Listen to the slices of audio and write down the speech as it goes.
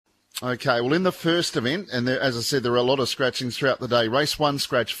Okay, well, in the first event, and there, as I said, there are a lot of scratchings throughout the day. Race 1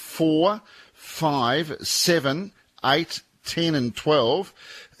 scratch 4, 5, 7, 8, 10 and 12.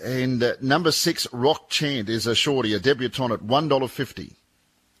 And number 6, Rock Chant, is a shorty, a debutante at $1.50.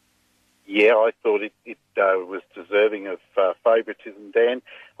 Yeah, I thought it was deserving of favouritism, Dan.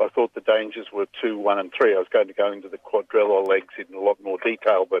 I thought the dangers were 2, 1 and 3. I was going to go into the quadrilla legs in a lot more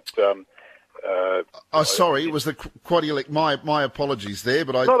detail, but... sorry, it was the quadrilla. My apologies there,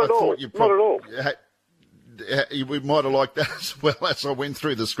 but I thought you not at all. We might have liked that as well as I went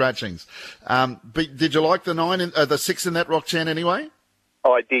through the scratchings. But did you like the 9 and the 6 in that Rock Chan anyway?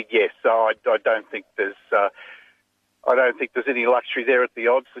 Oh, I did, yes. I don't think there's any luxury there at the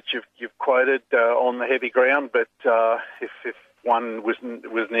odds that you've quoted on the heavy ground. But if one was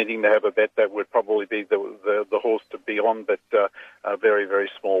needing to have a bet, that would probably be the horse to be on. But a very, very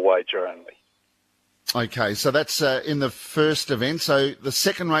small wager only. Okay, so that's in the first event. So the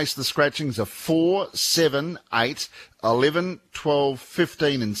second race, the scratchings are 4, 7, 8, 11, 12,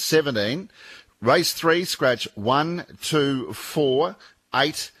 15 and 17. Race 3, scratch 1, 2, 4,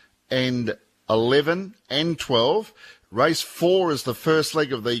 8 and 11 and 12. Race 4 is the first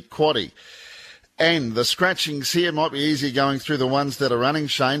leg of the quaddie. And the scratchings here might be easier going through the ones that are running,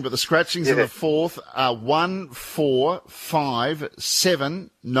 Shane, but the scratchings in the fourth are 1, 4, 5,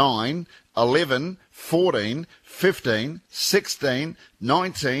 7, 9, 11, 14, 15, 16,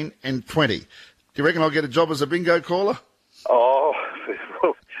 19 and 20. Do you reckon I'll get a job as a bingo caller? Oh,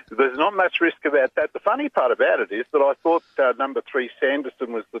 well, there's not much risk about that. The funny part about it is that I thought number 3,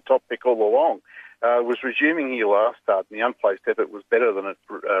 Sanderson, was the top pick all along. Was resuming here last start, and the unplaced effort was better than it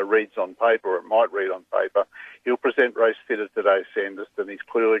reads on paper, or it might read on paper. He'll present race fitter today, Sanderson. He's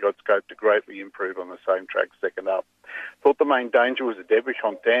clearly got scope to greatly improve on the same track second up. Thought the main danger was a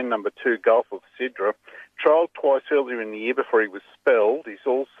debutante, Dan, number 2, Gulf of Sidra. Trialled twice earlier in the year before he was spelled. He's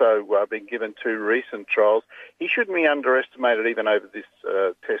also been given 2 recent trials. He shouldn't be underestimated even over this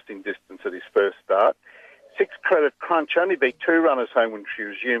testing distance at his first start. 6 Credit Crunch only beat 2 runners home when she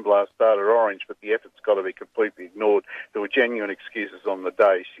resumed last start at Orange, but the effort's got to be completely ignored. There were genuine excuses on the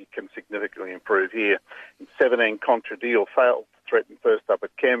day. She can significantly improve here. In 17, Contra Deal failed to threaten first up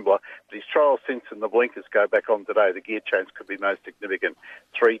at Kembla, but his trial since and the blinkers go back on today. The gear change could be most significant.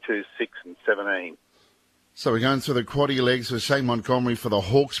 3, 2, 6 and 17. So we're going through the quaddie legs with Shane Montgomery for the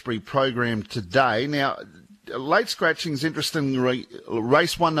Hawkesbury program today. Now, late scratchings, interestingly,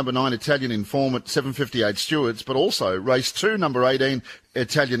 race 1, number 9, Italian Informant, 7:58 Stewards, but also race 2, number 18,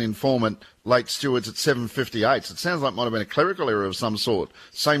 Italian Informant, late Stewards at 7:58. So it sounds like it might have been a clerical error of some sort.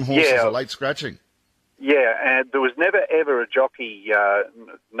 Same horse as a late scratching. Yeah, and there was never ever a jockey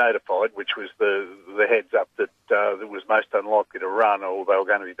notified, which was the heads up that was most unlikely to run, or they were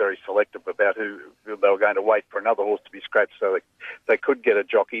going to be very selective about who they were going to wait for another horse to be scratched so they could get a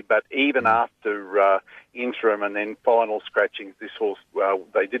jockey. But even after interim and then final scratchings, this horse,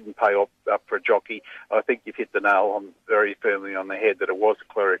 they didn't pay up for a jockey. I think you've hit the nail on very firmly on the head that it was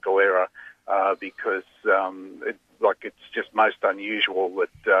a clerical error because it's just most unusual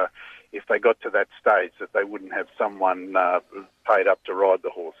that if they got to that stage that they wouldn't have someone paid up to ride the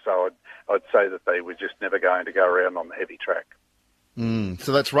horse. So I'd say that they were just never going to go around on the heavy track.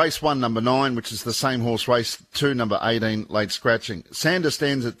 So that's race 1, number 9, which is the same horse. Race 2, number 18, late scratching. Sander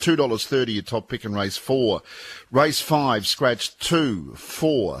stands at $2.30, your top pick in race 4. Race 5, scratch 2,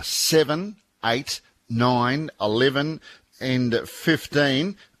 4, 7, 8, 9, 11 and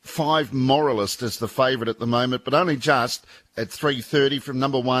 15. 5 Moralist is the favourite at the moment, but only just at $3.30 from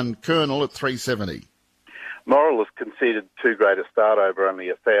number 1 Colonel at $3.70. Moralist conceded too great a start over only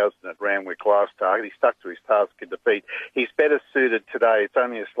 1,000 at Randwick last target. He stuck to his task in defeat. He's better suited today. It's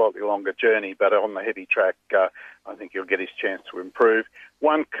only a slightly longer journey, but on the heavy track, I think he'll get his chance to improve.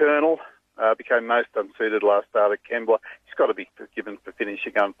 1 Colonel became most unsuited last start at Kembla. He's got to be given for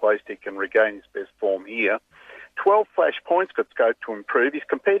finishing unplaced. He can regain his best form here. 12 Flash Points got scope to improve. He's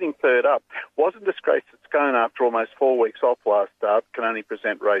competing third up. Wasn't disgraced at Scone after almost 4 weeks off last start. Can only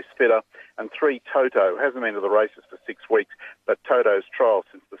present race fitter. And 3 Toto. Hasn't been to the races for 6 weeks, but Toto's trial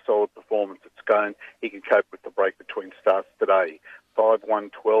since the solid performance at Scone, he can cope with the break between starts today. 5, 1,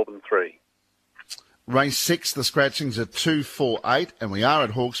 12 and 3. Race 6, the scratchings are 2, 4, 8, and we are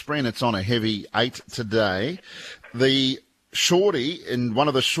at Hawkesbury, and it's on a heavy 8 today. The shorty, and one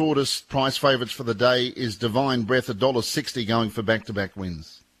of the shortest price favourites for the day, is Divine Breath, $1.60 going for back-to-back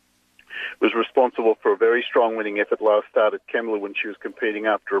wins. Was responsible for a very strong winning effort last start at Kembla when she was competing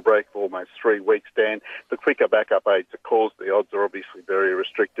after a break for almost 3 weeks, Dan. The quicker backup aids are caused. The odds are obviously very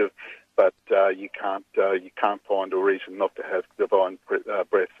restrictive, but you can't find a reason not to have Divine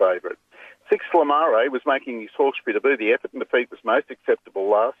Breath favourite. 6 Flamare was making his Hawkesbury debut. The effort and defeat was most acceptable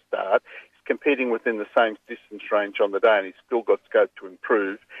last start. competing within the same distance range on the day, and he's still got scope to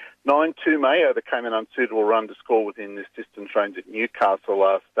improve. 9 2 Mayo that came an unsuitable run to score within this distance range at Newcastle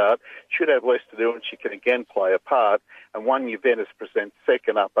last start. Should have less to do, and she can again play a part. And 1 Juventus presents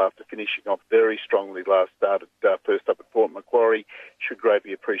second up after finishing off very strongly last start at first up at Port Macquarie. Should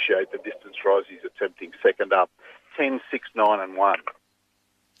greatly appreciate the distance rise he's attempting second up. 10, 6, 9 and 1.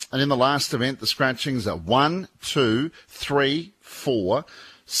 And in the last event, the scratchings are 1, 2, 3, 4,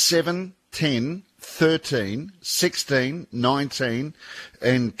 7, 10, 13, 16, 19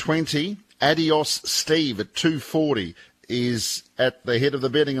 and 20. Adios Steve at 240 is at the head of the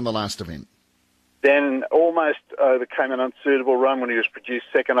betting in the last event. Then almost overcame an unsuitable run when he was produced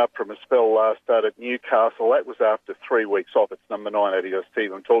second up from a spell last start at Newcastle. That was after 3 weeks off. It's number 9, Adios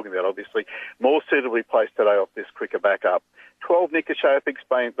Steve I'm talking about, obviously. More suitably placed today off this quicker backup. 12, Nikoshevik's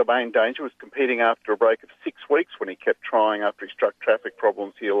the main danger, was competing after a break of 6 weeks when he kept trying after he struck traffic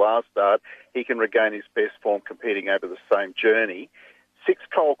problems here last start. He can regain his best form competing over the same journey. 6,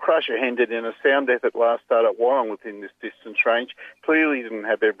 Cole Crusher handed in a sound effort last start at Warren within this distance range. Clearly didn't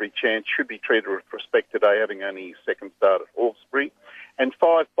have every chance. Should be treated with respect today, having only his second start at Hawkesbury. And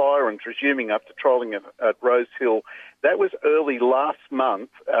 5, Byron's resuming after trolling at Rose Hill. That was early last month.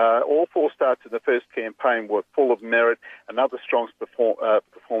 All 4 starts in the first campaign were full of merit. Another strong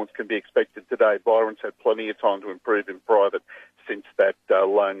performance can be expected today. Byron's had plenty of time to improve in private since that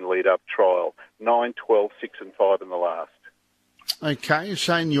lone lead-up trial. 9, 12, 6 and 5 in the last. Okay,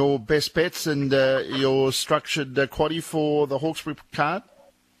 Shane, your best bets and your structured quaddie for the Hawkesbury card?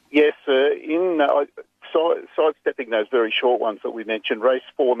 Yes, sidestepping those very short ones that we mentioned, race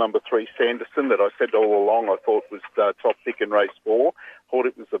 4, number 3, Sanderson, that I said all along I thought was top pick in race 4. Thought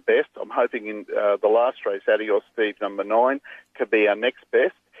it was the best. I'm hoping in the last race, Adios Steve, number 9, could be our next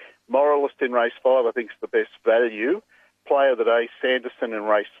best. Moralist in race 5, I think is the best value. Player of the day, Sanderson in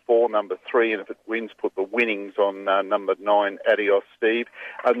race 4, number 3, and if it wins, put the winnings on number 9, Adios Steve.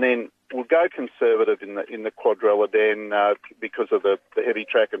 And then we'll go conservative in the quadrella, Dan, because of the heavy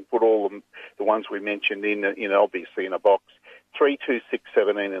track, and put all the ones we mentioned in obviously in a box. 3, 2, 6,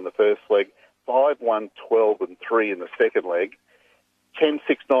 17 in the first leg, 5, 1, 12 and 3 in the second leg, 10,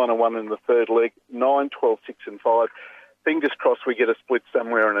 6, 9 and 1 in the third leg, 9, 12, 6 and 5. Fingers crossed we get a split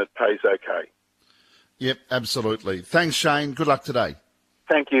somewhere and it pays okay. Yep, absolutely. Thanks, Shane. Good luck today.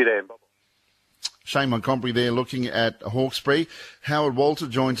 Thank you, Dan. Shane Montgomery there looking at Hawkesbury. Howard Walter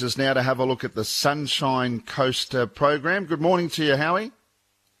joins us now to have a look at the Sunshine Coast program. Good morning to you, Howie.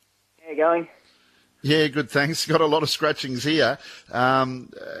 How you going? Yeah, good, thanks. Got a lot of scratchings here.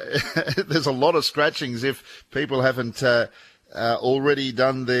 There's a lot of scratchings. If people haven't already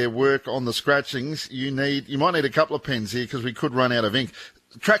done their work on the scratchings, you might need a couple of pens here because we could run out of ink.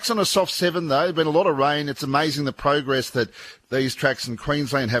 Tracks on a soft 7, though. There's been a lot of rain. It's amazing the progress that these tracks in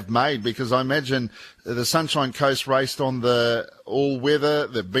Queensland have made, because I imagine the Sunshine Coast raced on the all-weather.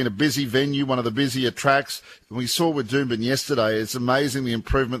 They've been a busy venue, one of the busier tracks. We saw with Doomben yesterday. It's amazing the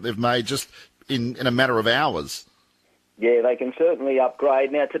improvement they've made just in a matter of hours. Yeah, they can certainly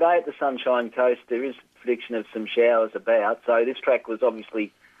upgrade. Now, today at the Sunshine Coast, there is prediction of some showers about. So this track was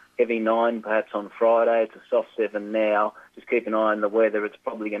obviously heavy 9 perhaps on Friday. It's a soft 7 now. Just keep an eye on the weather. It's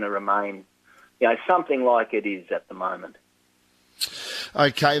probably going to remain, something like it is at the moment.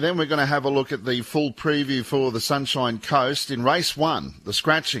 Okay, then we're going to have a look at the full preview for the Sunshine Coast. In race 1, the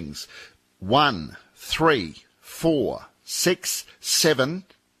scratchings, 1, 3, 4, 6, 7,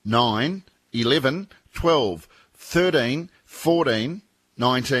 9, 11, 12, 13, 14,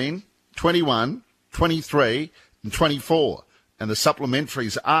 19, 21, 23 and 24. And the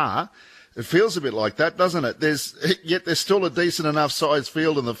supplementaries are, it feels a bit like that, doesn't it? Yet there's still a decent enough size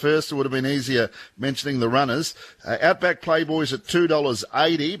field in the first. It would have been easier mentioning the runners. Outback Playboy's at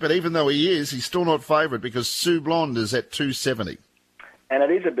 $2.80, but even though he's still not favourite because Sue Blonde is at $2.70. And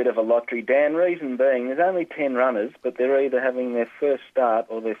it is a bit of a lottery, Dan. Reason being, there's only 10 runners, but they're either having their first start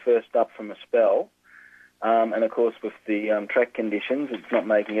or their first up from a spell. And, of course, with the track conditions, it's not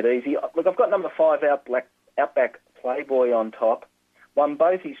making it easy. Look, I've got number 5, Outback Playboy on top. Won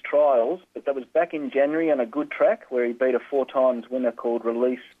both his trials, but that was back in January on a good track where he beat a 4-times winner called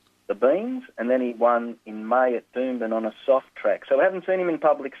Release the Beans, and then he won in May at Doomben on a soft track. So I haven't seen him in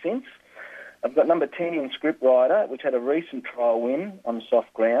public since. I've got number 10 in Script Rider, which had a recent trial win on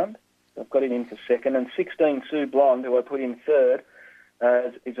soft ground. I've got it in for second. And 16, Sue Blonde, who I put in third,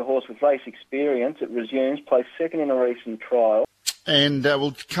 is a horse with race experience. It resumes, placed second in a recent trial. And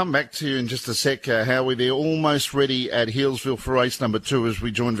we'll come back to you in just a sec, Howie. They're almost ready at Healesville for race number 2 as we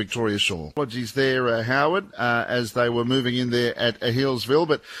join Victoria Shaw. Apologies there, Howard, as they were moving in there at Healesville.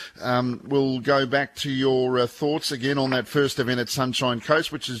 But we'll go back to your thoughts again on that first event at Sunshine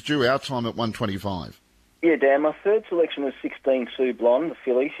Coast, which is due our time at 1:25. Yeah, Dan, my third selection was 16 Sue Blonde, the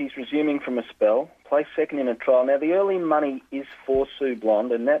filly. She's resuming from a spell. Placed second in a trial. Now, the early money is for Sue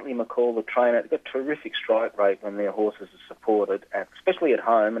Blonde, and Natalie McCall, the trainer, they've got terrific strike rate when their horses are supported, especially at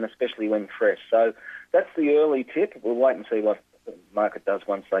home and especially when fresh. So that's the early tip. We'll wait and see what the market does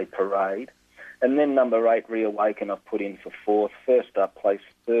once they parade. And then number 8, Reawaken, I've put in for 4th. First up, placed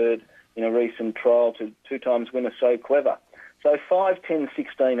 3rd in a recent trial to 2 times winner So Clever. So 5, 10,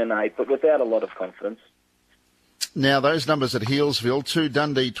 16 and 8, but without a lot of confidence. Now, those numbers at Healesville: 2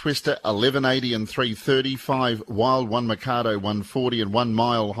 Dundee Twister, 11.80 and 3.30. 5 Wild, 1 Mikado, 1.40, and 1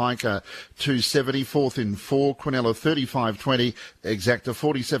 Mile Hiker, 2.70. 4th in 4, Quinella, 35.20. Exacta,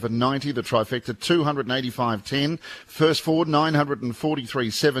 47.90. The trifecta, 285.10. First forward,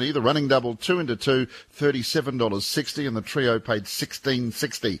 943.70. The running double, 2 into 2, $37.60. And the trio paid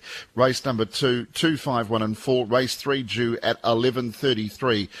 $16.60. Race number 2, 2, 5, 1 and 4. Race 3 due at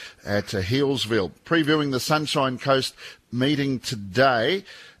 11.33 at Healesville. Previewing the Sunshine Coast meeting today.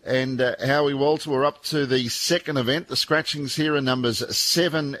 And Howie Walter, we're up to the second event. The scratchings here are numbers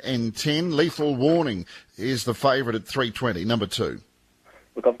 7 and 10. Lethal Warning is the favourite at 3.20, number 2.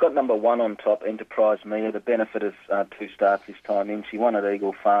 Look, I've got number 1 on top, Enterprise Mia, the benefit of 2 starts this time in. She won at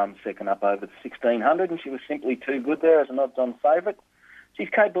Eagle Farm, second up over the 1,600, and she was simply too good there as an odds-on favourite. She's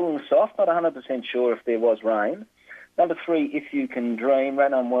capable and soft, not 100% sure if there was rain. Number 3, If You Can Dream,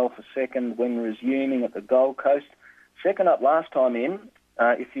 ran on well for second when resuming at the Gold Coast. Second up last time in,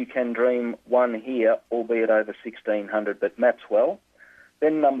 If You Can Dream, won here, albeit over 1,600, but maps well.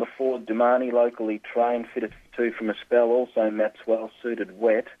 Then number 4, Dumani, locally trained, fitted for 2 from a spell, also maps well, suited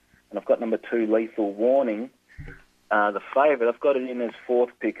wet. And I've got number 2, Lethal Warning, the favourite. I've got it in as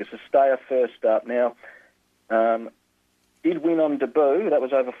 4th pick as a stayer first up. Now, did win on debut, that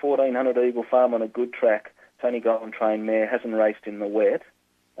was over 1,400 Eagle Farm on a good track. Tony Golden trained mare, hasn't raced in the wet,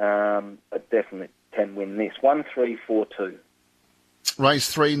 but definitely can win this. 1, 3, 4, 2.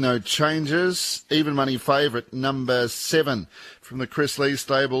 Race 3, no changes. Even money favourite, number 7 from the Chris Lee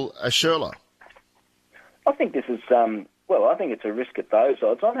stable, Ashurla. I think this is, I think it's a risk at those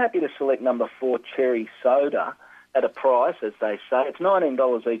odds. I'm happy to select number 4, Cherry Soda, at a price, as they say. It's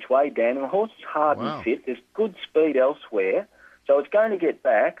 $19 each way, Dan, and the horse is hard and fit. There's good speed elsewhere. So it's going to get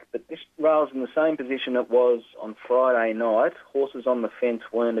back, but this rail's in the same position it was on Friday night. Horses on the fence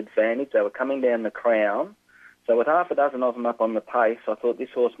weren't advantaged. They were coming down the crown. So with half a dozen of them up on the pace, I thought this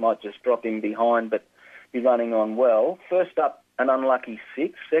horse might just drop in behind but be running on well. First up, an unlucky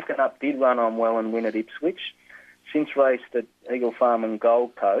 6. Second up, did run on well and win at Ipswich. Since raced at Eagle Farm and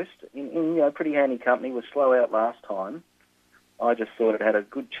Gold Coast, in pretty handy company, was slow out last time. I just thought it had a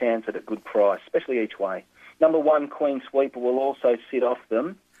good chance at a good price, especially each way. Number 1, Queen Sweeper, will also sit off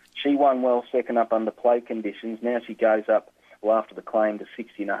them. She won well second up under play conditions. Now she goes up after the claim to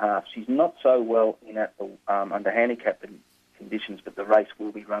 60.5. She's not so well in at the under handicap conditions, but the race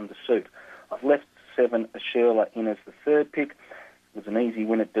will be run to suit. I've left 7, Ashurla, in as the 3rd pick. It was an easy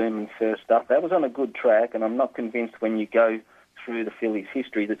win at Doomben first up. That was on a good track, and I'm not convinced when you go through the filly's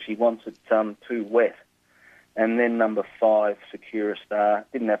history that she wants it too wet. And then number 5, Secura Star,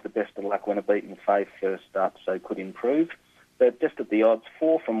 didn't have the best of luck when a beaten Faith first up, so could improve. But just at the odds,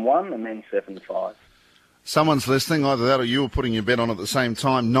 4 from 1 and then 7 5. Someone's listening, either that or you were putting your bet on at the same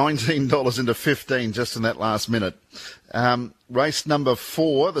time. $19 into 15 just in that last minute. Race number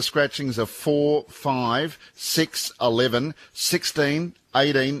 4, the scratchings are 4, 5, 6, 11, 16,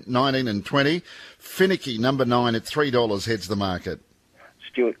 18, 19 and 20. Finicky, number 9 at $3 heads the market.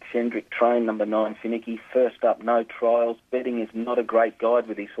 Stuart Kendrick, trained, number 9, Finicky. First up, no trials. Betting is not a great guide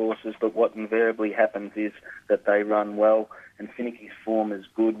with these horses, but what invariably happens is that they run well, and Finicky's form is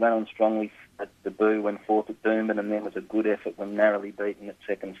good. Ran on strongly at debut when 4th at Doomben, and then was a good effort when narrowly beaten at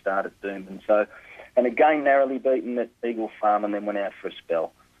second start at Doomben. So, and again narrowly beaten at Eagle Farm, and then went out for a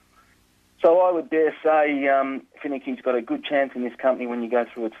spell. So I would dare say Finicky's got a good chance in this company when you go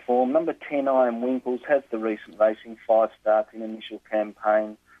through its form. Number 10, Iron Winkles, has the recent racing, 5 starts in initial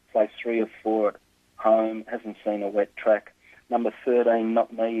campaign, placed 3 of 4 at home, hasn't seen a wet track. Number 13,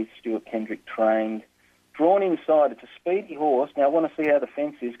 Not Me, Stuart Kendrick trained. Drawn inside, it's a speedy horse. Now I want to see how the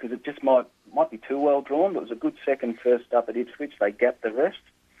fence is because it just might be too well drawn, but it was a good second first up at Ipswich. They gapped the rest.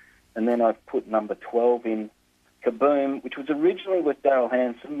 And then I've put number 12 in, Kaboom, which was originally with Daryl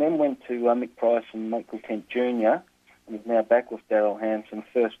Hanson, then went to Mick Price and Michael Kent Jr., and is now back with Daryl Hanson.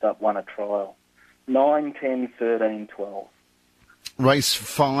 First up, won a trial. 9, 10, 13, 12. Race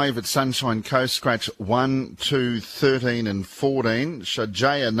 5 at Sunshine Coast, scratch 1, 2, 13 and 14.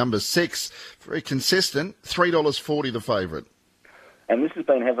 Shajaya, number 6, very consistent, $3.40 the favourite. And this has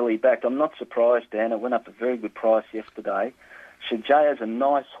been heavily backed. I'm not surprised, Dan. It went up a very good price yesterday. Shajaya's a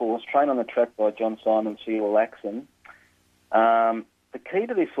nice horse, trained on the track by John Simon, Sheila Laxon. The key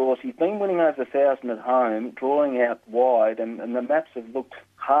to this horse, he's been winning over 1,000 at home, drawing out wide, and the maps have looked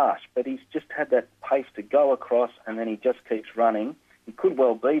harsh, but he's just had that pace to go across, and then he just keeps running. He could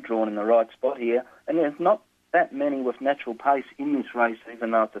well be drawn in the right spot here, and there's not that many with natural pace in this race,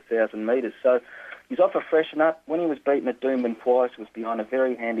 even though it's 1,000 metres. So he's off a freshen up. When he was beaten at Doomben twice, it was behind a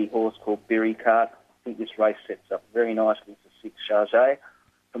very handy horse called Berry Cart. I think this race sets up very nicely for 6 Charget.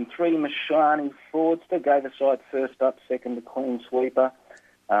 From 3, Mashani Fraudster gave a side first up, second the Queen Sweeper.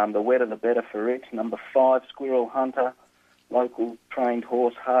 The wetter the better for it. Number 5, Squirrel Hunter, local trained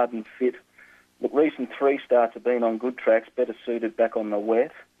horse, hard and fit. The recent 3 starts have been on good tracks, better suited back on the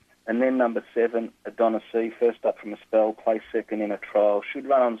wet. And then number 7, Adonis C, first up from a spell, placed second in a trial. Should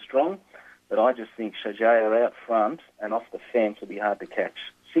run on strong, but I just think Shajaya out front and off the fence will be hard to catch.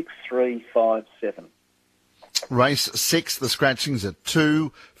 6, 3, 5, 7. Race 6, the scratchings are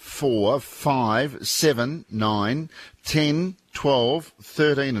 2, 4, 5, 7, 9, 10, 12,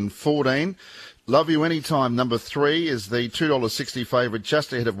 13 and 14. Love You Anytime, number 3, is the $2.60 favourite,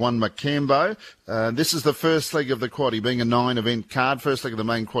 just ahead of 1 Macambo. This is the first leg of the quaddie, being a 9-event card, first leg of the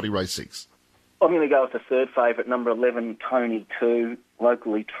main quaddie, race 6. I'm going to go with the third favourite, number 11, Tony 2,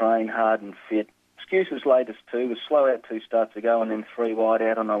 locally trained, hard and fit. Excuses latest 2, was slow out 2 starts ago and then 3 wide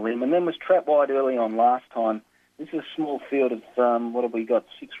out on a limb, and then was trapped wide early on last time. This is a small field of,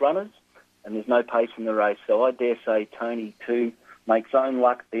 6 runners, and there's no pace in the race, so I dare say Tony 2 makes own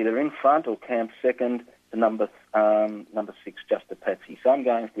luck either in front or camp second to number 6, Just a Patsy. So I'm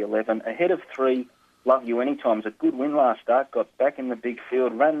going with the 11. Ahead of 3, Love You Anytime. It's a good win last start, got back in the big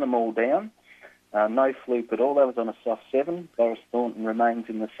field, ran them all down. No fluke at all. That was on a soft 7. Boris Thornton remains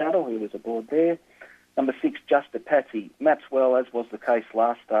in the saddle. He was aboard there. Number 6, Just a Patsy. Maps well, as was the case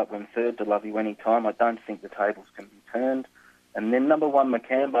last start when third to Love You Anytime. I don't think the tables can be turned. And then number 1,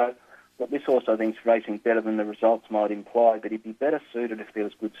 Macambo. But this horse, I think, is racing better than the results might imply, but he'd be better suited if there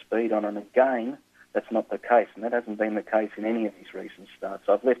was good speed on. And again, that's not the case, and that hasn't been the case in any of his recent starts.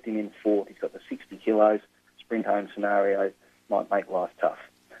 So I've left him in 4th. He's got the 60 kilos. Sprint home scenario might make life tough.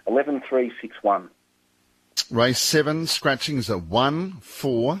 11, 3, 6, 1. Race 7, scratchings are 1,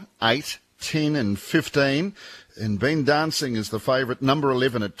 4, 8, 10 and 15. And Ben Dancing is the favourite, number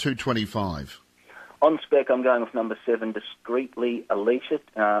 11 at $2.25. On spec, I'm going with number 7, Discreetly Alicia,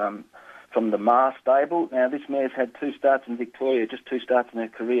 from the Mar stable. Now, this mare's had 2 starts in Victoria, just 2 starts in her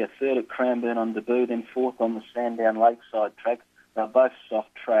career. 3rd at Cranbourne on debut, then 4th on the Sandown Lakeside track. They're both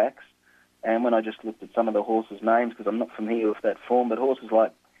soft tracks. And when I just looked at some of the horses' names, because I'm not familiar with that form, but horses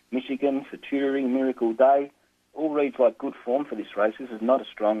like Michigan, Futuri, Miracle Day, all reads like good form for this race. This is not a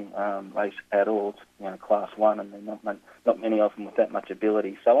strong race at all. It's Class 1, and there are not many of them with that much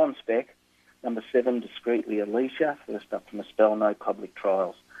ability. So on spec, number 7, Discreetly Alicia, first up from a spell, no public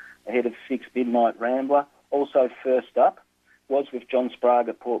trials. Ahead of 6, Midnight Rambler, also first up, was with John Sprague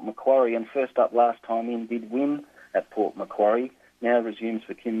at Port Macquarie, and first up last time in did win at Port Macquarie. Now resumes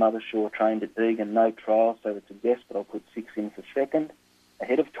for Kim Mothershaw, trained at Deegan, no trial, so it's a guess, but I'll put 6 in for second.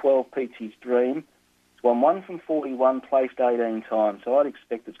 Ahead of 12, Peachy's Dream. It's won 1 from 41, placed 18 times, so I'd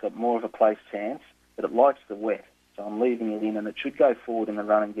expect it's got more of a place chance, but it likes the wet, so I'm leaving it in, and it should go forward in the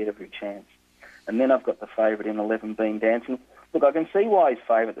run and get every chance. And then I've got the favourite in 11, Bean Dancing. Look, I can see why he's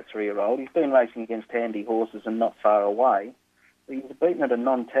favourite, the 3-year-old. He's been racing against handy horses and not far away. He was beaten at a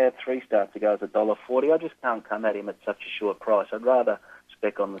non-tab 3 starts ago as $1.40. I just can't come at him at such a short price. I'd rather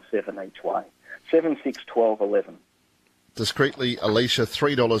spec on the 7 each way. 7, 6, 12, 11. Discreetly Alicia,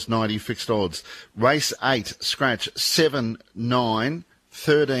 $3.90 fixed odds. Race 8, scratch 7, 9,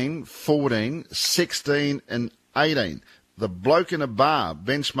 13, 14, 16 and 18. The Bloke in a Bar,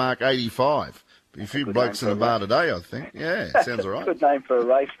 benchmark 85. Be a few blokes in a bar today, I think. Yeah, sounds all right. Good name for a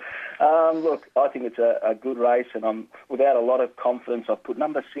race. Look, I think it's a good race, and I'm without a lot of confidence. I've put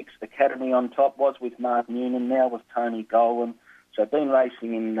number 6, Academy, on top. Was with Mark Noonan, now with Tony Golan. So I've been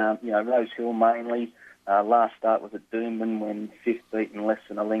racing in Rose Hill mainly. Last start was at Doomben when 5th beaten less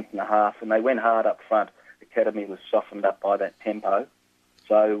than a length and a half, and they went hard up front. Academy was softened up by that tempo.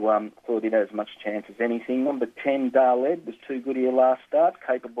 So thought he'd had as much chance as anything. Number 10, Darled, was too good here last start,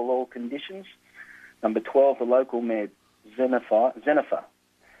 capable all conditions. Number 12, the local mare, Zenifer. It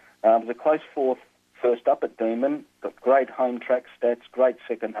was a close 4th first up at Doomben. Got great home track stats, great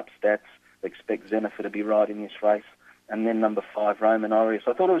second up stats. Expect Zenifer to be right in this race. and then number 5, Roman Aureus.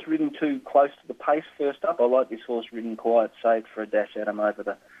 I thought it was ridden too close to the pace first up. I like this horse ridden quiet, safe for a dash at him over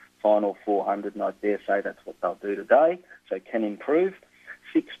the final 400, and I dare say that's what they'll do today, so can improve.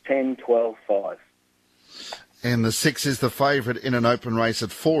 6, 10, 12, 5. And the 6 is the favourite in an open race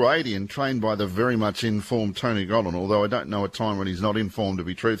at 480 and trained by the very much informed Tony Godden, although I don't know a time when he's not informed, to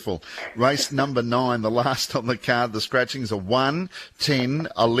be truthful. Race number 9, the last on the card. The scratchings are 1, 10,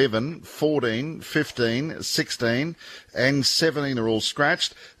 11, 14, 15, 16 and 17 are all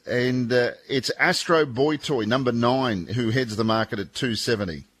scratched. And it's Astro Boy Toy, number 9, who heads the market at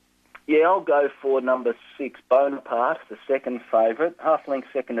 270. Yeah, I'll go for number 6, Bonaparte, the second favourite. Half-length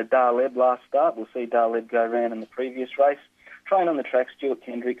second to Darleb last start. We'll see Darleb go round in the previous race. Train on the track, Stuart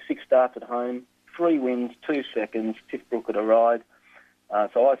Kendrick, 6 starts at home, 3 wins, 2 seconds, Tiffbrook at a ride.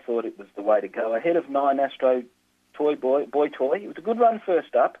 So I thought it was the way to go. Ahead of 9, Astro Boy Toy. It was a good run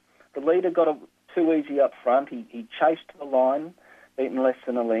first up. The leader got too easy up front. He chased the line, beaten less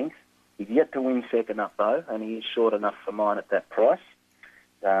than a length. He's yet to win second up, though, and he is short enough for mine at that price.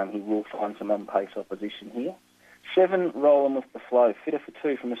 He will find some on-pace opposition here. 7, Rolling with the Flow. Fitter for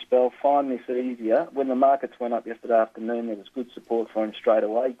 2 from a spell. Find this easier. When the markets went up yesterday afternoon, there was good support for him straight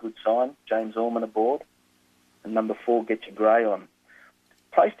away. Good sign. James Allman aboard. And number 4, Get Your Grey On.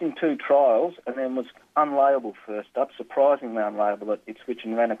 Placed in 2 trials and then was unlayable first up. Surprisingly unlayable at Ipswich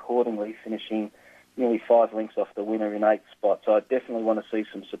and ran accordingly, finishing nearly 5 lengths off the winner in 8th spot. So I definitely want to see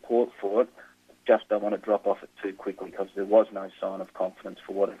some support for it. Just don't want to drop off it too quickly because there was no sign of confidence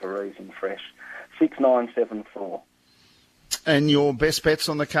for whatever reason fresh. 6, 9, 7, 4. And your best bets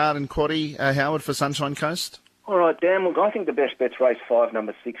on the card in Quaddy, Howard, for Sunshine Coast? All right, Dan. Look, I think the best bet's race 5,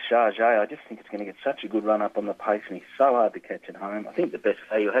 number 6, Chargé. I just think it's going to get such a good run up on the pace and he's so hard to catch at home. I think the best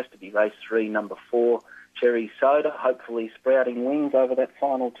value has to be race 3, number 4, Cherry Soda. Hopefully sprouting wings over that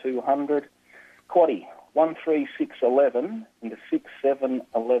final 200. Quaddy, 1, 3, 6, 11 into 6, 7,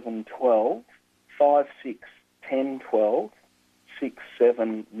 11, 12. 5, 6, 10, 12, 6,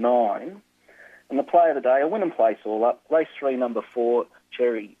 7, 9. And the play of the day, a win and place all up. Race 3, number 4,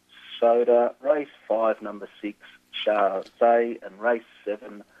 Cherry Soda. Race 5, number 6, Chargé. And race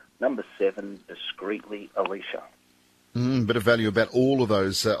 7, number 7, Discreetly Alicia. Bit of value about all of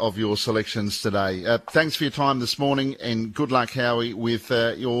those of your selections today. Thanks for your time this morning and good luck, Howie, with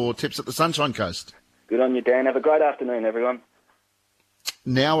your tips at the Sunshine Coast. Good on you, Dan. Have a great afternoon, everyone.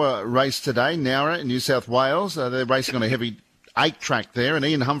 Nowra race today, Nowra in New South Wales. They're racing on a heavy 8 track there, and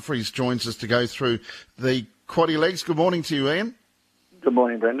Ian Humphreys joins us to go through the quaddy legs. Good morning to you, Ian. Good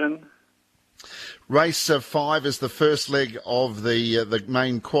morning, Brendan. Race 5 is the first leg of the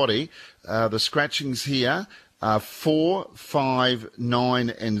main quaddy. The scratchings here are 4, 5, 9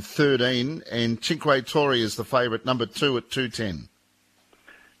 and 13, and Cinque Torre is the favourite, number 2 at 210.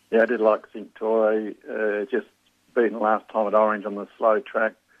 Yeah, I did like Cinque Torre, just beaten last time at Orange on the slow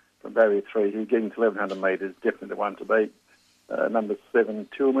track from barrier 3. He's getting to 1,100 metres, definitely the one to beat. Number 7,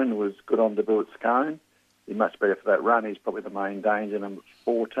 Tillman, was good on debut at Scone. He's much better for that run. He's probably the main danger. Number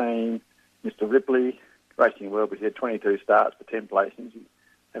 14, Mr. Ripley, racing well, but he had 22 starts for 10 placings. He's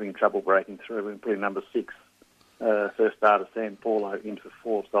having trouble breaking through and putting number 6, first starter, Sam Paulo, in for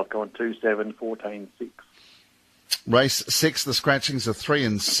 4. So I've gone 2, 7, 14, 6. Race 6, the scratchings are 3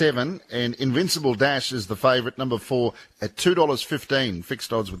 and 7, and Invincible Dash is the favourite, number 4, at $2.15,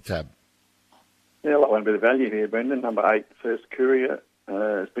 fixed odds with Tab. Yeah, I like one bit of value here, Brendan. Number 8, First Courier.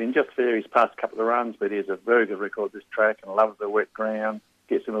 It's been just fair his past couple of runs, but he has a very good record this track and loves the wet ground.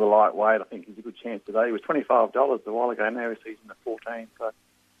 Gets him with a lightweight. I think he's a good chance today. He was $25 a while ago. Now he's season at 14, so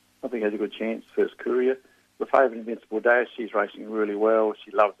I think he has a good chance, First Courier. The favourite, Invincible Dash, she's racing really well.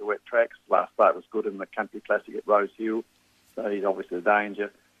 She loves the wet tracks. Last start was good in the Country Classic at Rose Hill, so he's obviously a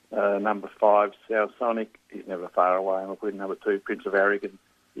danger. Number 5, South Sonic, he's never far away. And we'll put in number 2, Prince of Aragon.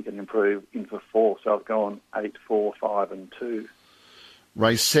 He can improve in for 4, so I've gone 8, 4, 5 and 2.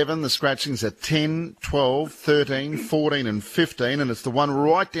 Race 7, the scratchings are 10, 12, 13, 14 and 15, and it's the one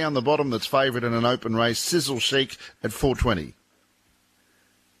right down the bottom that's favourite in an open race, Sizzle Chic at 420.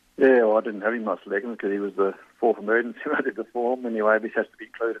 Yeah, well, I didn't have him my selection because he was the 4th emergency when I did the form. Anyway, this has to be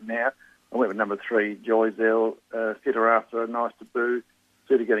included now. I went with number 3, Joyzell, fitter after a nice debut.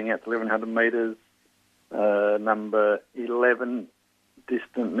 Suitor getting out to 1,100 metres. Number 11,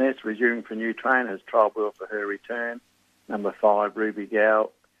 Distant Nest, resuming for a new train, has trial wheel for her return. Number 5, Ruby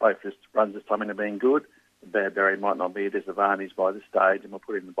Gal, both just runs this time into being good. Bad Barry might not be a disadvantage by this stage, and we'll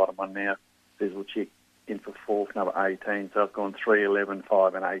put in the bottom one now, Sizzle Chick, in for 4th, number 18. So I've gone 3, 11,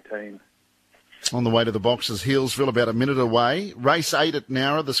 5 and 18. On the way to the boxes, Healesville about a minute away. Race 8 at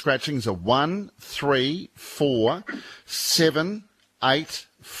Nowra, the scratchings are 1, 3, 4, 7, 8,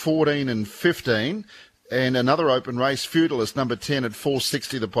 14 and 15. And another open race, Feudalist, number 10 at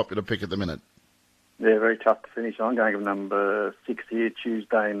 460, the popular pick at the minute. Yeah, very tough to finish. I'm going with number 6 here,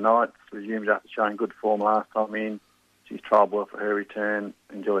 Tuesday Night. Resumes after showing good form last time in. She's trialled well for her return,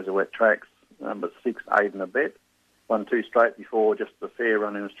 enjoys the wet tracks. Number 6, Aiden a bet. Won 2 straight before, just a fair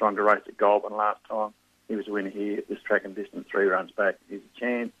run in a stronger race at Goulburn last time. He was a winner here at this track and distance, 3 runs back. He's a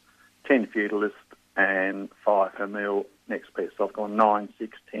chance. 10 Feudalist and 5 Hamil. Next best, I've gone 9,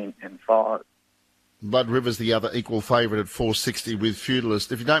 6, 10 and 5. Blood River's the other equal favourite at 460 with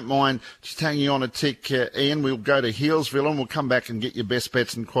Feudalist. If you don't mind just hanging on a tick, Ian, we'll go to Healesville and we'll come back and get your best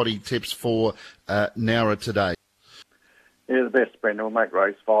bets and quaddie tips for Nowra today. Yeah, the best, Brendan. We'll make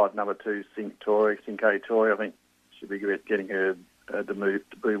race 5, number 2, Cinque Tori. I think she'll be good at getting her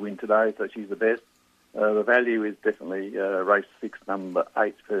debut win today, so she's the best. The value is definitely race 6, number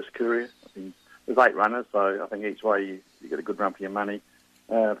 8, First Courier. I think there's 8 runners, so I think each way you get a good run for your money.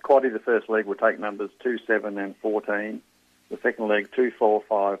 Quaddie, the first leg, will take numbers 2, 7 and 14. The second leg, 2, 4,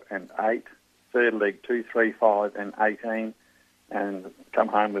 5 and 8. Third leg, 2, 3, 5 and 18. And come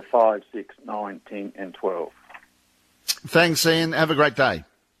home with 5, 6, 9, 10 and 12. Thanks, Ian. Have a great day.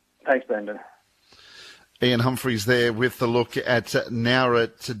 Thanks, Brendan. Ian Humphreys there with the look at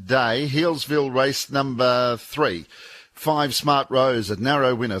Nowra today. Healesville race number 3. 5 Smart Rose, a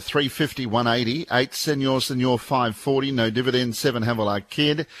narrow winner, 350, 180. 8 Senor 540, no dividend. 7 Havilah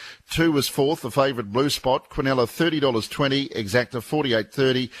Kid. 2 was 4th, the favourite Blue Spot. Quinella $30.20, Exacta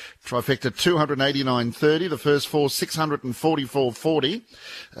 $48.30. Trifecta $289.30. The first 4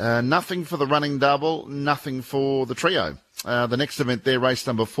 $644.40. Nothing for the running double, nothing for the trio. The next event there, race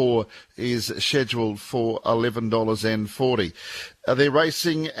number 4, is scheduled for $11.40. They're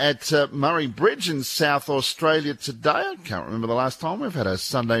racing at Murray Bridge in South Australia today. I can't remember the last time we've had a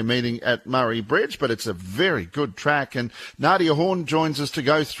Sunday meeting at Murray Bridge, but it's a very good track. And Nadia Horn joins us to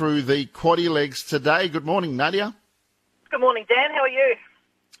go through the quaddie legs today. Good morning, Nadia. Good morning, Dan. How are you?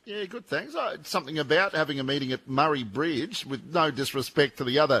 Yeah, good, thanks. Something about having a meeting at Murray Bridge, with no disrespect to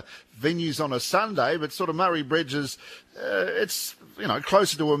the other venues on a Sunday, but sort of Murray Bridge is, it's,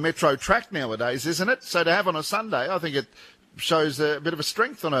 closer to a metro track nowadays, isn't it? So to have on a Sunday, I think it shows a bit of a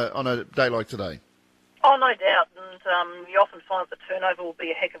strength on a day like today. Oh, no doubt. And you often find the turnover will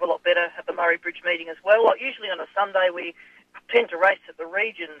be a heck of a lot better at the Murray Bridge meeting as well. Like usually on a Sunday, we tend to race at the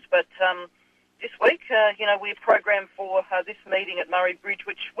regions, but this week, we're programmed for this meeting at Murray Bridge,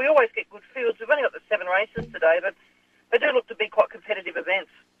 which we always get good fields. We've only got the 7 races today, but they do look to be quite competitive events.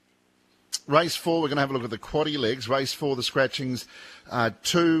 Race 4, we're going to have a look at the quaddie legs. Race 4, the scratchings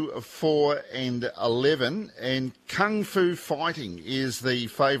 2, 4 and 11. And Kung Fu Fighting is the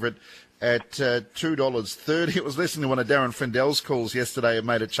favourite at $2.30. It was listening to one of Darren Frendell's calls yesterday and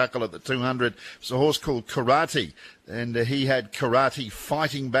made a chuckle at the 200. It's a horse called Karate, and he had Karate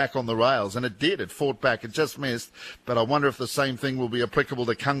fighting back on the rails, and it did. It fought back. It just missed. But I wonder if the same thing will be applicable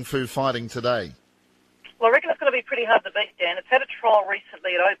to Kung Fu Fighting today. Well, I reckon it's going to be pretty hard to beat, Dan. It's had a trial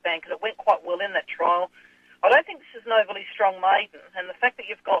recently at Oakbank, and it went quite well in that trial. I don't think this is an overly strong maiden, and the fact that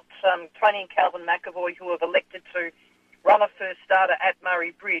you've got Tony and Calvin McAvoy who have elected to run a first starter at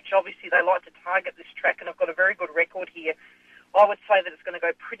Murray Bridge, obviously they like to target this track and have got a very good record here. I would say that it's going to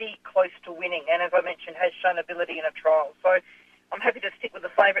go pretty close to winning, and as I mentioned, has shown ability in a trial. So I'm happy to stick with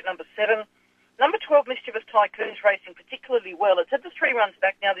the favourite, number 7. Number 12, Mischievous Tycoon's racing particularly well. It's had the 3 runs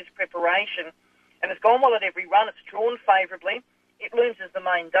back now this preparation, and it's gone well at every run. It's drawn favourably. It looms as the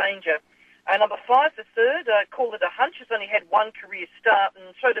main danger. Number 5, the third, Call It a Hunch, has only had 1 career start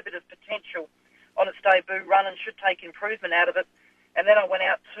and showed a bit of potential on its debut run and should take improvement out of it. And then I went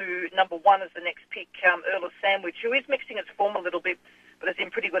out to number 1 as the next pick, Earl of Sandwich, who is mixing its form a little bit, but is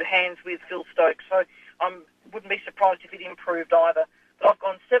in pretty good hands with Phil Stokes. So I wouldn't be surprised if it improved either. But I've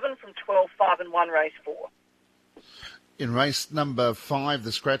gone 7 from 12, 5 and 1, race 4. In race number 5,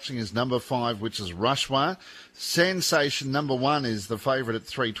 the scratching is number 5, which is Rushwa. Sensation number 1 is the favourite at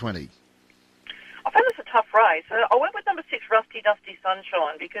 $3.20. I found this a tough race. I went with number 6, Rusty Dusty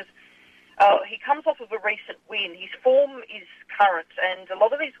Sunshine, because he comes off of a recent win. His form is current, and a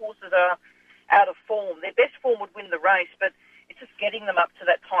lot of these horses are out of form. Their best form would win the race, but it's just getting them up to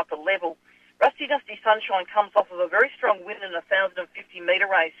that type of level. Rusty Dusty Sunshine comes off of a very strong win in a 1,050-metre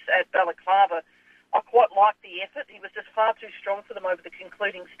race at Balaclava. I quite like the effort. He was just far too strong for them over the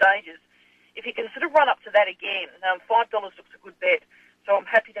concluding stages. If he can sort of run up to that again, $5 looks a good bet, so I'm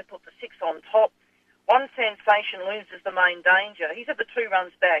happy to put the 6 on top. 1 Sensation loses the main danger. He's had the 2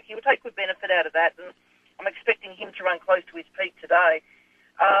 runs back. He will take good benefit out of that, and I'm expecting him to run close to his peak today.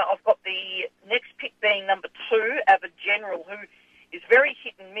 I've got the next pick being number 2, Avid General, who is very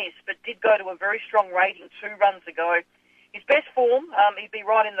hit and miss, but did go to a very strong rating 2 runs ago. his best form, he'd be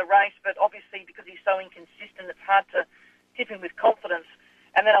right in the race, but obviously because he's so inconsistent, it's hard to tip him with confidence.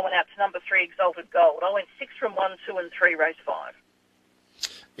 And then I went out to number 3, Exalted Gold. I went 6 from 1, 2 and 3, race 5.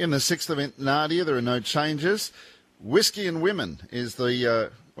 In the 6th event, Nadia, there are no changes. Whiskey and Women is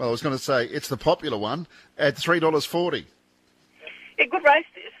the, I was going to say, it's the popular one at $3.40. Yeah, good race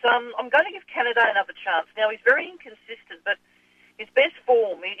this. I'm going to give Canada another chance. Now, he's very inconsistent, but his best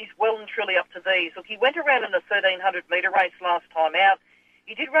form is well and truly up to these. Look, he went around in the 1,300-metre race last time out.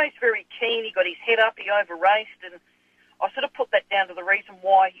 He did race very keen. He got his head up. He over-raced, and I sort of put that down to the reason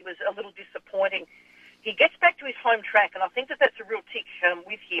why he was a little disappointing. He gets back to his home track, and I think that's a real tick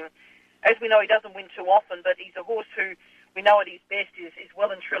with him. As we know, he doesn't win too often, but he's a horse who we know at his best is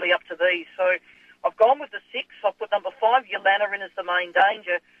well and truly up to these. So I've gone with the 6. I've put number 5, Yolanda, in as the main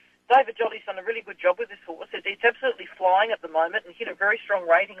danger. David Jolly's done a really good job with this horse. It's absolutely flying at the moment and hit a very strong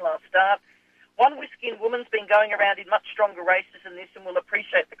rating last start. 1, Whiskey and Woman's been going around in much stronger races than this and will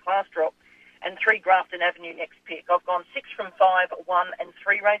appreciate the class drop. And 3, Grafton Avenue, next pick. I've gone 6 from 5, 1 and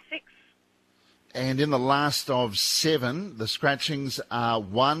 3, race 6. And in the last of 7, the scratchings are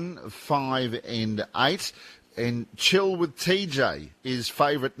 1, 5 and 8. And Chill with TJ is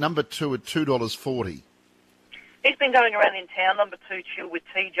favourite, number 2 at $2.40. He's been going around in town, number 2, Chill with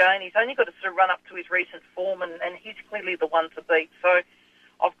TJ, and he's only got to sort of run up to his recent form, and he's clearly the one to beat. So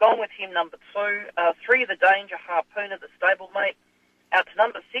I've gone with him, number 2. 3, The Danger, Harpooner, the stablemate. Out to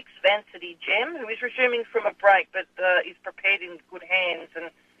number 6, Vancity Gem, who is resuming from a break, but is prepared in good hands.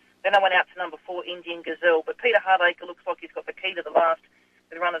 And then I went out to number 4, Indian Gazelle. But Peter Hardacre looks like he's got the key to the last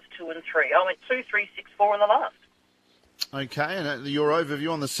with runners 2 and 3. I went 2, 3, 6, 4 in the last. Okay, and your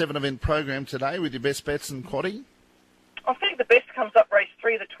overview on the 7-event program today with your best bets and quaddie? I think the best comes up race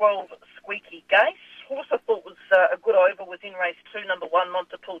 3, the 12, Squeaky Gase. Horse I thought was a good over was in race 2, number 1,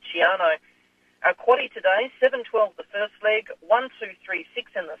 Montepulciano. Quaddie today, 7, 12 the first leg, 1, 2, 3,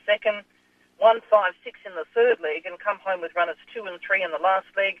 6 in the second, 1, 5, 6 in the third leg, and come home with runners 2 and 3 in the last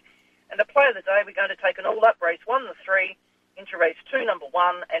leg. And the play of the day, we're going to take an all-up race 1, the 3, into race 2, number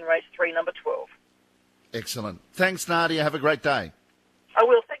 1, and race 3, number 12. Excellent. Thanks, Nadia. Have a great day. I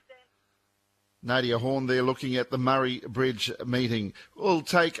will. Thanks, Dan. Nadia Horn there looking at the Murray Bridge meeting. We'll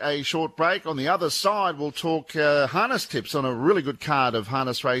take a short break. On the other side, we'll talk harness tips on a really good card of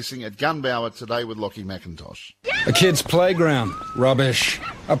harness racing at Gunbower today with Lockie McIntosh. A kid's playground, rubbish.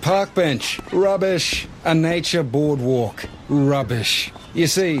 A park bench, rubbish. A nature boardwalk, rubbish. You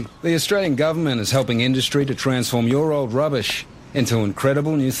see, the Australian government is helping industry to transform your old rubbish into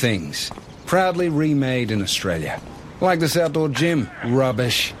incredible new things. Proudly remade in Australia. Like this outdoor gym,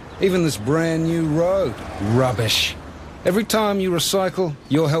 rubbish. Even this brand new road, rubbish. Every time you recycle,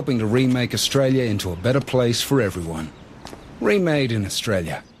 you're helping to remake Australia into a better place for everyone. Remade in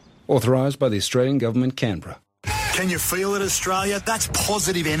Australia. Authorised by the Australian Government, Canberra. Can you feel it, Australia? That's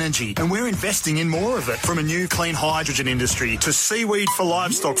positive energy, and we're investing in more of it. From a new clean hydrogen industry to seaweed for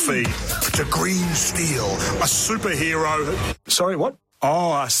livestock feed to green steel, a superhero. Sorry, what?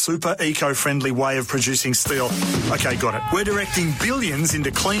 Oh, a super eco-friendly way of producing steel. Okay, got it. We're directing billions into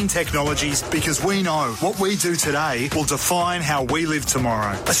clean technologies because we know what we do today will define how we live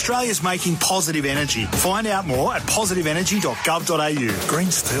tomorrow. Australia's making positive energy. Find out more at positiveenergy.gov.au. Green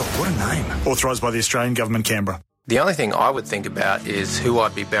steel, what a name. Authorised by the Australian Government, Canberra. The only thing I would think about is who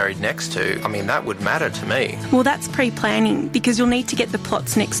I'd be buried next to. I mean, that would matter to me. Well, that's pre-planning because you'll need to get the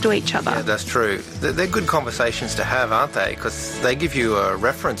plots next to each other. Yeah, that's true. They're good conversations to have, aren't they? Because they give you a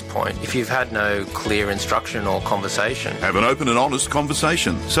reference point if you've had no clear instruction or conversation. Have an open and honest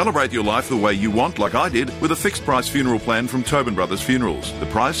conversation. Celebrate your life the way you want, like I did, with a fixed price funeral plan from Tobin Brothers Funerals. The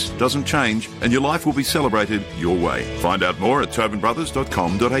price doesn't change and your life will be celebrated your way. Find out more at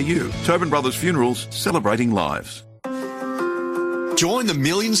tobinbrothers.com.au. Tobin Brothers Funerals, celebrating lives. Join the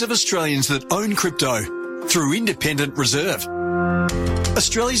millions of Australians that own crypto through Independent Reserve,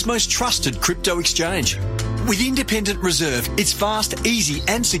 Australia's most trusted crypto exchange. With Independent Reserve, it's fast, easy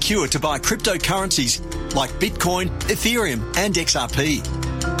and secure to buy cryptocurrencies like Bitcoin, Ethereum and XRP.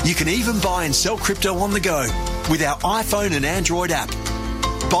 You can even buy and sell crypto on the go with our iPhone and Android app.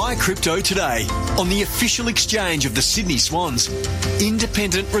 Buy crypto today on the official exchange of the Sydney Swans,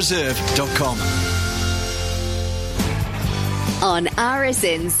 independentreserve.com. On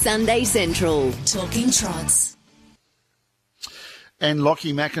RSN Sunday Central, Talking Trots. And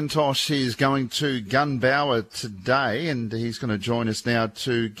Lockie McIntosh is going to Gunbower today, and he's going to join us now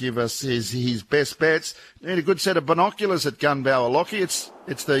to give us his best bets. Need a good set of binoculars at Gunbower, Lockie. It's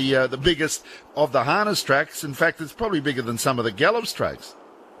the biggest of the harness tracks. In fact, it's probably bigger than some of the Gallops tracks.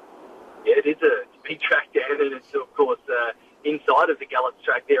 Yeah, it is a big track, Dan, and it's of course inside of the Gallops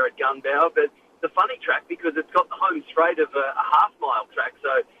track there at Gunbower, but the funny track because it's got the home straight of a half-mile track. So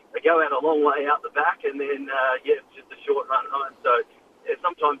they go out a long way out the back and then, it's just a short run home. So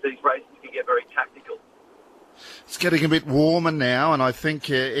sometimes these races can get very tactical. It's getting a bit warmer now, and I think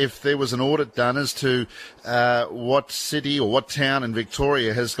if there was an audit done as to what city or what town in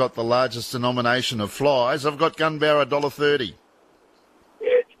Victoria has got the largest denomination of flies, I've got Gunbower $1.30. Yeah,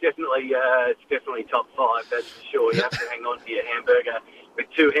 it's definitely top 5, that's for sure. You have to hang on to your hamburger with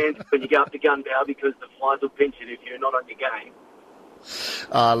 2 hands when you go up to Gunbower because the flies will pinch it if you're not on your game.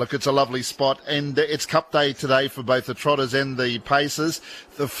 Look, it's a lovely spot, and it's Cup Day today for both the Trotters and the Pacers.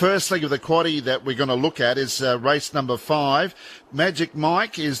 The first leg of the quaddie that we're going to look at is race number 5. Magic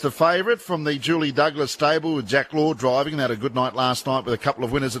Mike is the favourite from the Julie Douglas stable with Jack Law driving, and had a good night last night with a couple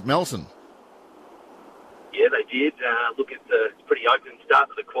of winners at Melton. Yeah, they did. Look, it's a pretty open start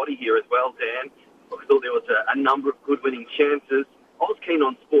to the quaddie here as well, Dan. I thought there was a number of good winning chances. I was keen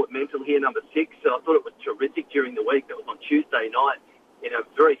on Sport Mental here, number 6. So I thought it was terrific during the week. That was on Tuesday night in a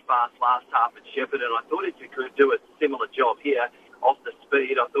very fast last half at Shepparton, and I thought if it could do a similar job here off the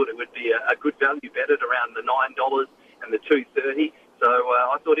speed, I thought it would be a good value bet at around the $9 and the $2.30. So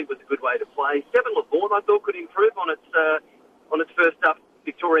I thought it was a good way to play. 7 Lavorne I thought could improve on its first up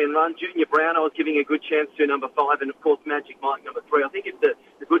Victorian run. Junior Brown I was giving a good chance to, number 5, and of course Magic Mike, number 3. I think if the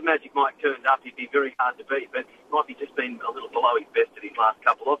good Magic Mike turned up, he'd be very hard to beat, but might be just been a little below his best at his last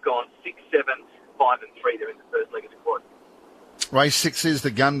couple. I've gone 6, 7, 5 and 3 there in the first leg of the quad. Race 6 is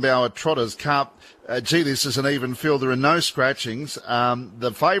the Gunbower Trotters Cup. This is an even field. There are no scratchings.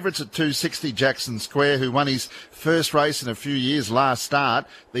 The favourites at 260, Jackson Square, who won his first race in a few years last start.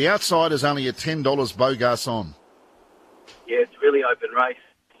 The outside is only at $10, Beaugarçon. Yeah, it's a really open race.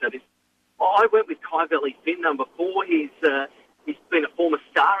 So I went with Kai Valley Finn, number 4. He's been a former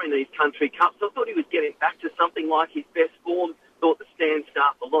star in these country cups. I thought he was getting back to something like his best form. Thought the stand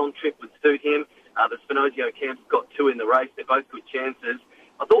start, the long trip would suit him. The Spinozio camp's got 2 in the race. They're both good chances.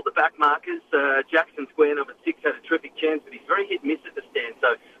 I thought the back markers, Jackson Square, number 6, had a terrific chance, but he's very hit-miss at the stand.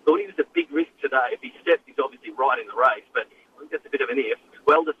 So I thought he was a big risk today. If he steps, he's obviously right in the race, but I think that's a bit of an if.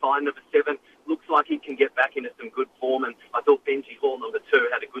 Well-defined, number 7. Looks like he can get back into some good form, and I thought Benji Hall, number 2,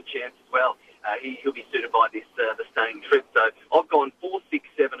 had a good chance as well. He'll be suited by this the staying trip. So I've gone 4, 6,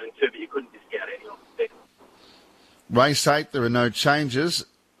 7 and 2, but you couldn't discount any of them. Race 8, there are no changes.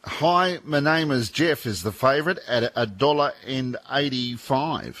 Hi, my name is Jeff is the favourite at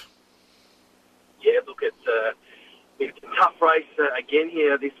 $1.85. Yeah, look, it's a tough race again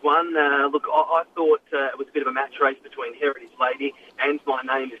here, this one. Look, I thought it was a bit of a match race between Heritage Lady and My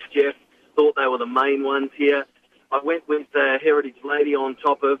Name is Jeff. Thought they were the main ones here. I went with Heritage Lady on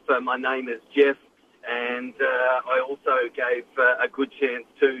top of My Name is Jeff, and I also gave a good chance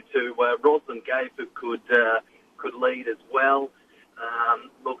to Rosalind Gave, who could lead as well.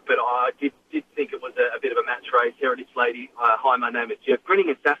 Look, but I did think it was a bit of a match race. Heritage Lady, Hi, My Name is Jeff. Grinning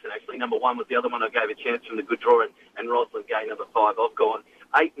Assassin, actually, number 1 was the other one I gave a chance from the good draw, and Rosalind Gay, number 5. I've gone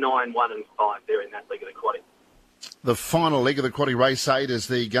 8, 9, 1 and 5 there in that leg of the quaddie. The final leg of the quaddie, race 8, is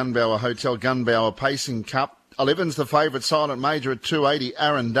the Gunbower Hotel Gunbower Pacing Cup. 11's the favourite, Silent Major at $2.80,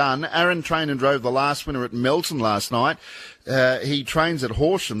 Aaron Dunn. Aaron trained and drove the last winner at Melton last night. He trains at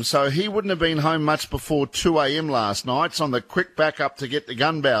Horsham, so he wouldn't have been home much before 2 a.m. last night. It's on the quick back up to get to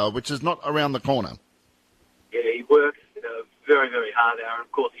Gunbower, which is not around the corner. Yeah, he works very, very hard, Aaron.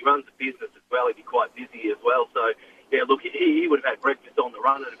 Of course, he runs a business as well. He'd be quite busy as well. So, yeah, look, he would have had breakfast on the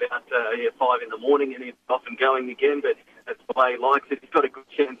run at about 5 in the morning, and he's off and going again, but that's the way he likes it. He's got a good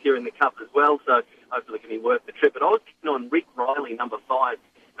chance here in the Cup as well, so hopefully can be worth the trip. But I was keen on Rick Riley, number 5.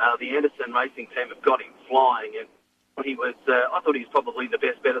 The Anderson Racing team have got him flying, and I thought he was probably the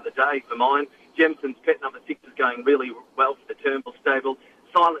best bet of the day for mine. Jemson's Pet, number 6, is going really well for the Turnbull stable.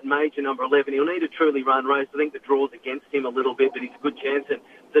 Silent Major, number 11, he'll need a truly run race. I think the draw's against him a little bit, but he's a good chance. And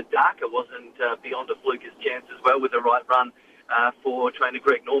Zadaka wasn't beyond a fluker's chance as well with the right run for trainer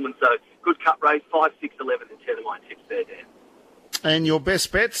Greg Norman. So good Cup race, 5, 6, 11 and 10 of my tips there, Dan. And your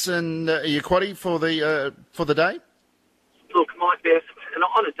best bets and your quaddie for the day? Look, my best, and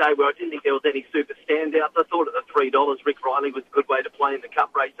on a day where I didn't think there was any super standouts, I thought at the $3, Rick Riley was a good way to play in the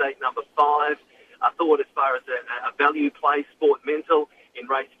Cup race 8, number 5. I thought as far as a value play, Sport Mental in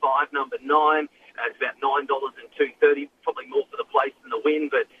race 5, number 9. It's about $9 and $2.30, probably more for the place than the win,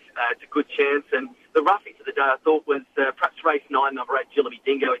 but it's a good chance. And the roughie for the day I thought was perhaps race 9, number 8, Jillaby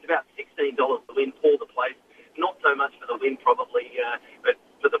Dingo. It's about $16 to win for the place. Not so much for the win probably, but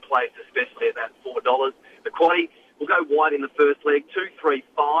for the place especially at that $4. The quaddie will go wide in the first leg, 2, 3,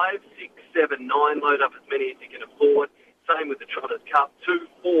 5, 6, 7, 9. Load up as many as you can afford. Same with the Trotters Cup, 2,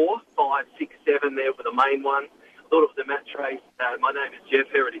 4, 5, 6, 7 there for the main one. I thought it was a match race. My Name is Jeff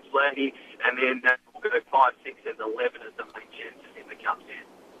Heritage Lady, and then we'll go 5, 6, and 11 as the main chances in the Cup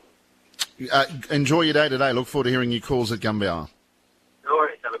stand. Enjoy your day today. Look forward to hearing your calls at Gumbiar. No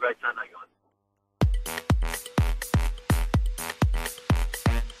worries. Have a great Sunday, guys.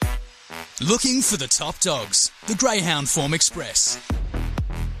 Looking for the top dogs. The Greyhound Form Express.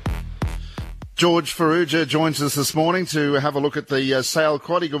 George Farrugia joins us this morning to have a look at the Sale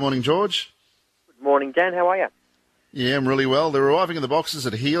Quaddy. Good morning, George. Good morning, Dan. How are you? Yeah, I'm really well. They're arriving in the boxes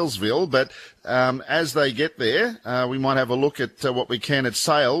at Healesville, but as they get there, we might have a look at what we can at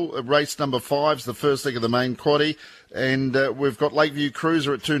Sale. Race number 5's the first leg of the main quaddy, and we've got Lakeview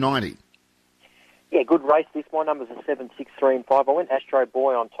Cruiser at 290. Yeah, good race this. My numbers are 7, 6, 3 and 5. I went Astro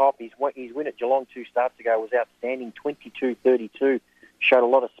Boy on top. His win at Geelong 2 starts ago was outstanding, 22.32. Showed a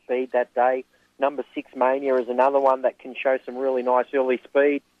lot of speed that day. Number 6 Mania is another one that can show some really nice early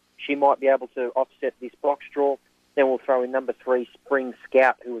speed. She might be able to offset this box draw. Then we'll throw in number 3 Spring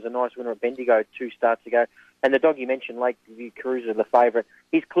Scout, who was a nice winner at Bendigo 2 starts ago. And the dog you mentioned, Lakeview Cruiser, the favourite.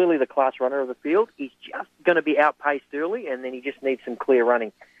 He's clearly the class runner of the field. He's just going to be outpaced early, and then he just needs some clear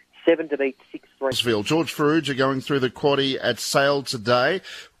running. 7 to beat 6, 3. George Farrugia going through the quaddy at Sale today.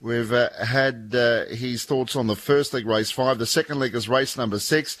 We've had his thoughts on the first leg, race 5. The second leg is race number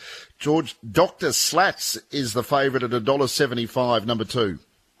 6. George, Dr. Slats is the favourite at $1.75, number 2.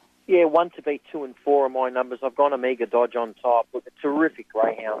 Yeah, 1 to beat 2 and 4 are my numbers. I've gone Omega Dodge on top. Look, a terrific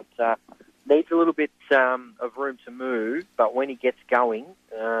greyhound. Needs a little bit of room to move, but when he gets going,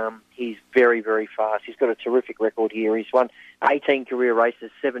 he's very, very fast. He's got a terrific record here. He's won 18 career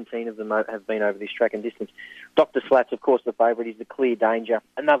races. 17 of them have been over this track and distance. Dr. Slats, of course, the favourite. He's the clear danger.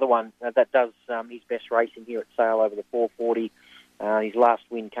 Another one that does his best racing here at Sale over the 440. His last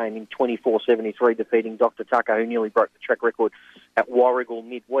win came in 24.73, defeating Dr. Tucker, who nearly broke the track record at Warrigal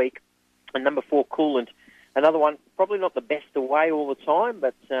midweek. And number 4, Coolant. Another one, probably not the best away all the time,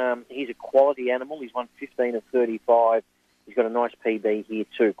 but he's a quality animal. He's won 15 of 35. He's got a nice PB here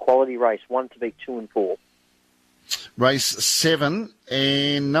too. Quality race, 1 to beat 2 and 4. Race 7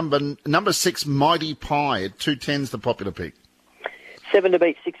 and number 6, Mighty Pie at 210's the popular pick. 7 to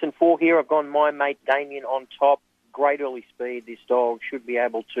beat 6 and 4 here. I've gone My Mate Damien on top. Great early speed. This dog should be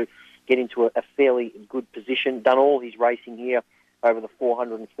able to get into a fairly good position. Done all his racing here over the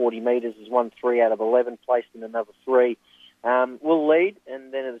 440 metres. Has won 3 out of 11, placed in another 3. Will lead,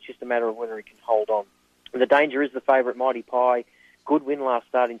 and then it's just a matter of whether he can hold on. The danger is the favourite, Mighty Pie. Good win last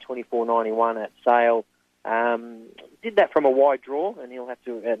start in 24.91 at Sale. Did that from a wide draw, and he'll have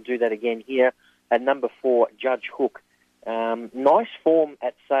to do that again here. At number 4, Judge Hook. Nice form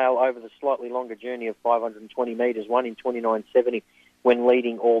at Sale over the slightly longer journey of 520 metres, won in 29.70 when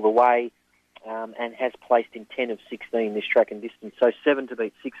leading all the way, and has placed in 10 of 16 this track and distance. So 7 to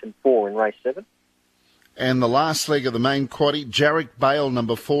beat 6 and 4 in race 7. And the last leg of the main quaddy, Jarek Bale,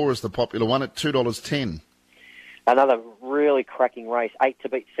 number 4, is the popular one at $2.10. Another really cracking race, 8 to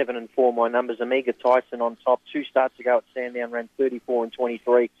beat 7 and 4, my numbers. Omega Tyson on top. 2 starts ago at Sandown, ran 34 and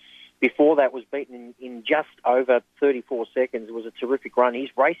 23. Before that was beaten in just over 34 seconds. It was a terrific run.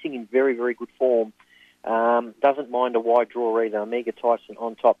 He's racing in very, very good form. Doesn't mind a wide draw either. Omega Tyson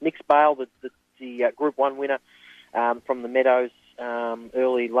on top. Nix Bale, the Group 1 winner from the Meadows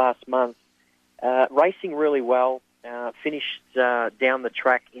early last month. Racing really well. Finished down the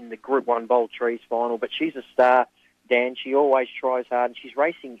track in the Group 1 Bold Trees final. But she's a star, Dan. She always tries hard. And she's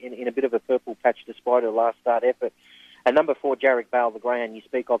racing in a bit of a purple patch despite her last start effort. And number 4, Jarek Bale, the greyhound you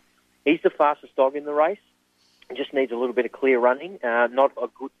speak of. He's the fastest dog in the race. Just needs a little bit of clear running. Not a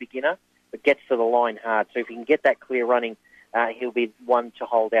good beginner, but gets to the line hard. So if he can get that clear running, he'll be one to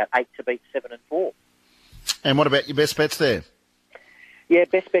hold out. 8 to beat 7 and 4. And what about your best bets there? Yeah,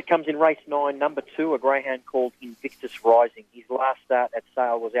 best bet comes in race 9. Number 2, a greyhound called Invictus Rising. His last start at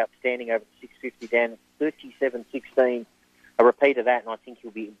Sale was outstanding over the 650 down 37.16. A repeat of that, and I think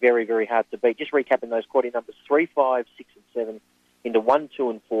he'll be very, very hard to beat. Just recapping those quaddy numbers: 3, 5, 6, and 7, into 1, 2,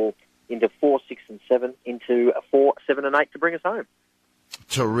 and 4, into 4, 6, and 7, into 4, 7, and 8 to bring us home.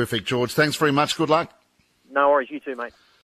 Terrific, George. Thanks very much. Good luck. No worries. You too, mate.